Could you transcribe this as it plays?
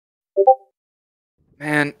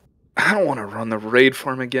Man, I don't want to run the raid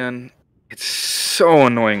farm again. It's so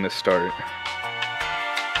annoying to start.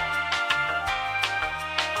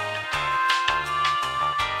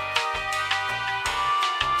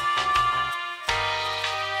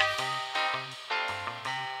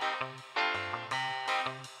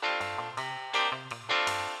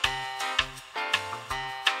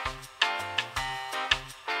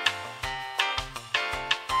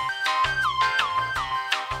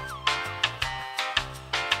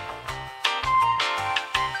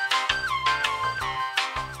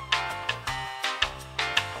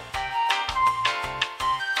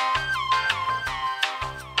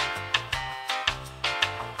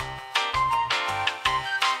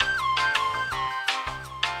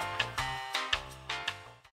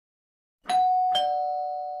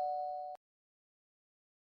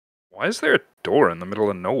 Why is there a door in the middle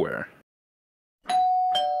of nowhere?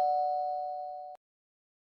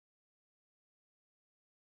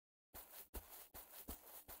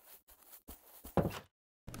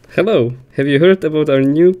 Hello, have you heard about our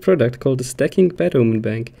new product called the Stacking Bad Omen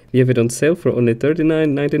Bank? We have it on sale for only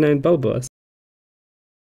 39.99 Balboas.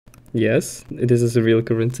 Yes, this is a real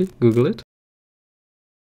currency, Google it.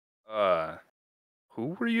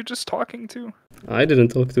 Who were you just talking to? I didn't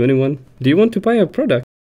talk to anyone. Do you want to buy our product?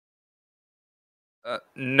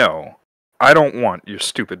 No. I don't want your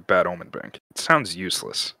stupid Bad Omen Bank. It sounds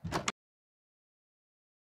useless.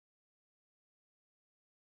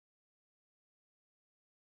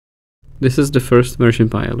 This is the first version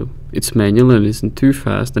by Alu. It's manual and isn't too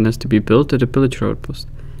fast and has to be built at a pillager outpost.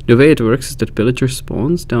 The way it works is that pillager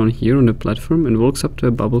spawns down here on the platform and walks up to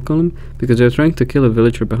a bubble column because they're trying to kill a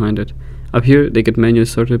villager behind it. Up here they get manually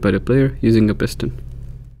sorted by the player using a piston.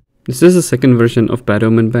 This is the second version of Bad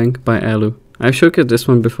Omen Bank by Alu. I've showcased this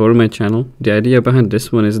one before on my channel. The idea behind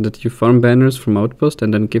this one is that you farm banners from outpost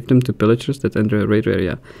and then give them to pillagers that enter a raid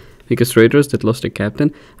area, because raiders that lost a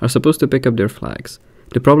captain are supposed to pick up their flags.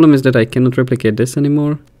 The problem is that I cannot replicate this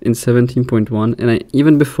anymore in 17.1, and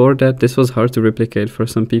even before that this was hard to replicate for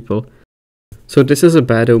some people. So this is a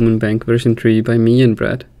Bad Omen Bank version 3 by me and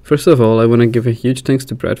Brad. First of all, I want to give a huge thanks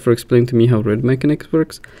to Brad for explaining to me how raid mechanics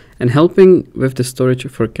works and helping with the storage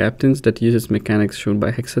for captains that uses mechanics shown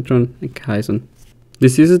by Hexatron and Kaizen.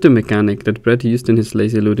 This uses the mechanic that Brad used in his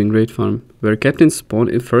lazy looting raid farm, where captains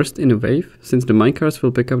spawn first in a wave, since the minecarts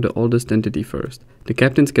will pick up the oldest entity first. The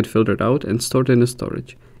captains get filtered out and stored in the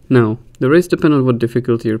storage. Now, the raids depend on what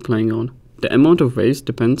difficulty you're playing on. The amount of waves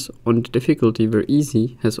depends on the difficulty, where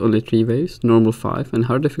easy has only 3 waves, normal 5, and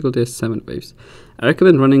hard difficulty has 7 waves. I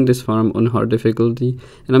recommend running this farm on hard difficulty,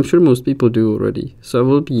 and I'm sure most people do already, so I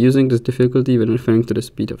will be using this difficulty when referring to the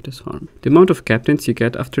speed of this farm. The amount of captains you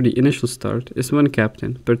get after the initial start is 1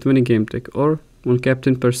 captain per 20 game tick, or 1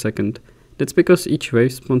 captain per second. That's because each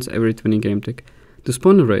wave spawns every 20 game tick. To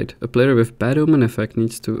spawn a raid, a player with Bad Omen effect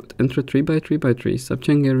needs to enter 3x3x3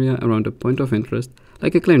 subchunk area around a point of interest,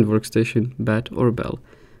 like a claimed workstation, bat, or bell.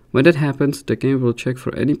 When that happens, the game will check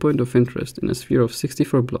for any point of interest in a sphere of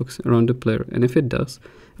 64 blocks around the player, and if it does,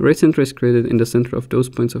 a raid center is created in the center of those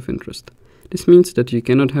points of interest. This means that you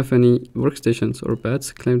cannot have any workstations or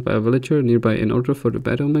bats claimed by a villager nearby in order for the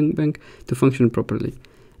Bad Omen Bank to function properly.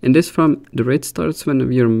 In this farm, the raid starts when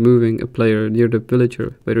we are moving a player near the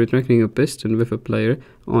villager by retracting a piston with a player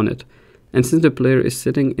on it. And since the player is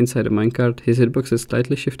sitting inside a minecart, his hitbox is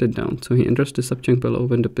slightly shifted down, so he enters the subchunk below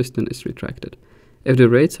when the piston is retracted. If the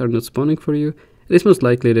raids are not spawning for you, it is most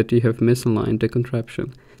likely that you have misaligned the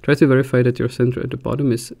contraption. Try to verify that your center at the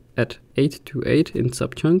bottom is at 828 in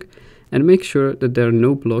subchunk, and make sure that there are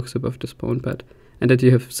no blocks above the spawn pad, and that you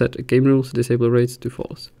have set game rules disable raids to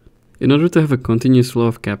false. In order to have a continuous flow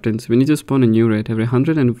of captains, we need to spawn a new raid every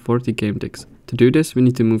 140 game ticks. To do this, we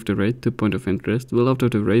need to move the raid to point of interest well out of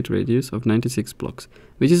the raid radius of 96 blocks,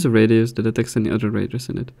 which is a radius that detects any other raiders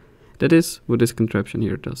in it. That is what this contraption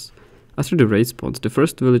here does. After the raid spawns, the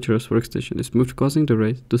first villager's workstation is moved, causing the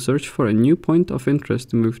raid to search for a new point of interest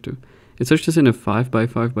to move to. It searches in a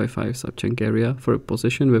 5x5x5 subchunk area for a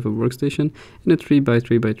position with a workstation and a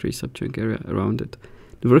 3x3x3 subchunk area around it.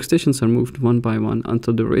 The workstations are moved one by one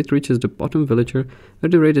until the raid reaches the bottom villager, where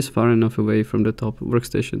the raid is far enough away from the top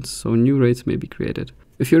workstations so new raids may be created.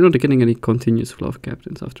 If you're not getting any continuous flow of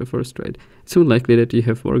captains after first raid, it's unlikely that you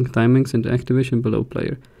have working timings and activation below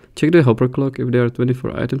player. Check the hopper clock if there are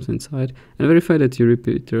 24 items inside, and verify that your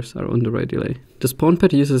repeaters are on the right delay. The spawn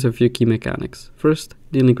pad uses a few key mechanics. First,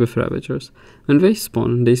 dealing with ravagers. When they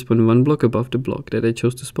spawn 1 block above the block that they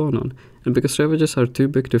chose to spawn on, and because ravagers are too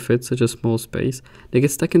big to fit such a small space, they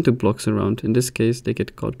get stuck into blocks around. In this case, they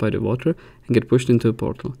get caught by the water and get pushed into a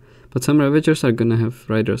portal. but some Ravagers are gonna have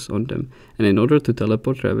riders on them, and in order to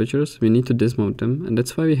teleport Ravagers, we need to dismount them, and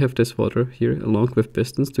that's why we have this water here along with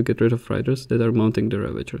pistons to get rid of riders that are mounting the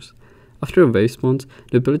Ravagers. After a wave spawns,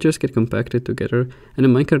 the villagers get compacted together, and the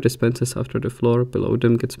minecart dispenses after the floor below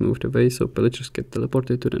them gets moved away, so villagers get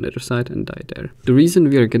teleported to the nether side and die there. The reason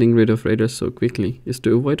we are getting rid of raiders so quickly is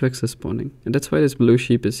to avoid vexes spawning, and that's why this blue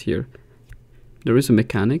sheep is here. There is a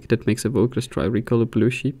mechanic that makes evokers try recall a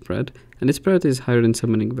blue sheep red, and its priority is higher than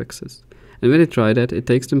summoning vexes. And when they try that, it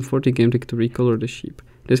takes them 40 game tick to recolor the sheep.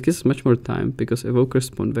 This gives much more time, because evokers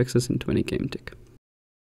spawn vexes in 20 game tick.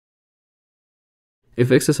 If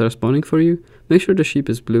vexes are spawning for you, make sure the sheep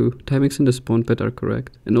is blue, timings in the spawn pad are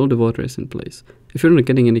correct, and all the water is in place. If you're not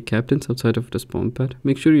getting any captains outside of the spawn pad,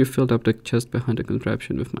 make sure you filled up the chest behind the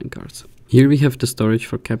contraption with minecarts. Here we have the storage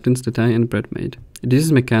for captains that I and Brett made. It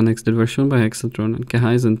uses mechanics that were shown by Hexatron and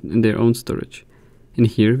Kahaizen in their own storage. In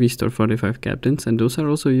here we store 45 captains, and those are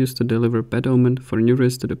also used to deliver Bad Omen for new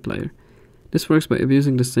risk to the player. This works by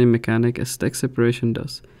using the same mechanic as stack separation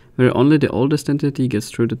does, where only the oldest entity gets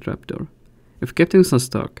through the trapdoor. If captains are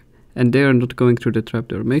stuck, and they are not going through the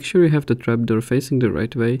trapdoor, make sure you have the trapdoor facing the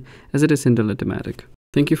right way, as it is in the schematic.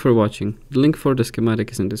 Thank you for watching. The link for the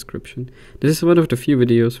schematic is in the description. This is one of the few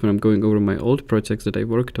videos where I'm going over my old projects that I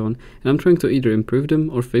worked on, and I'm trying to either improve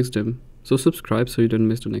them or fix them, so subscribe so you don't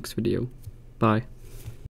miss the next video. Bye.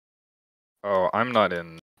 Oh, I'm not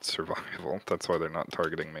in survival, that's why they're not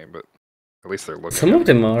targeting me, but at least they're looking. Some of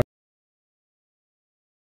them are.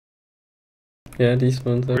 Yeah, these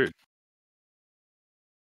ones are. Weird.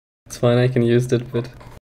 It's fine, I can use that, but...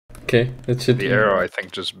 Okay, that should The be... arrow, I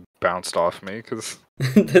think, just bounced off me, because...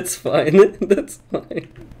 That's fine, that's fine.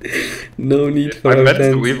 No need for I meant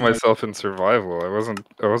to offense. leave myself in survival, I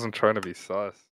wasn't trying to be sus.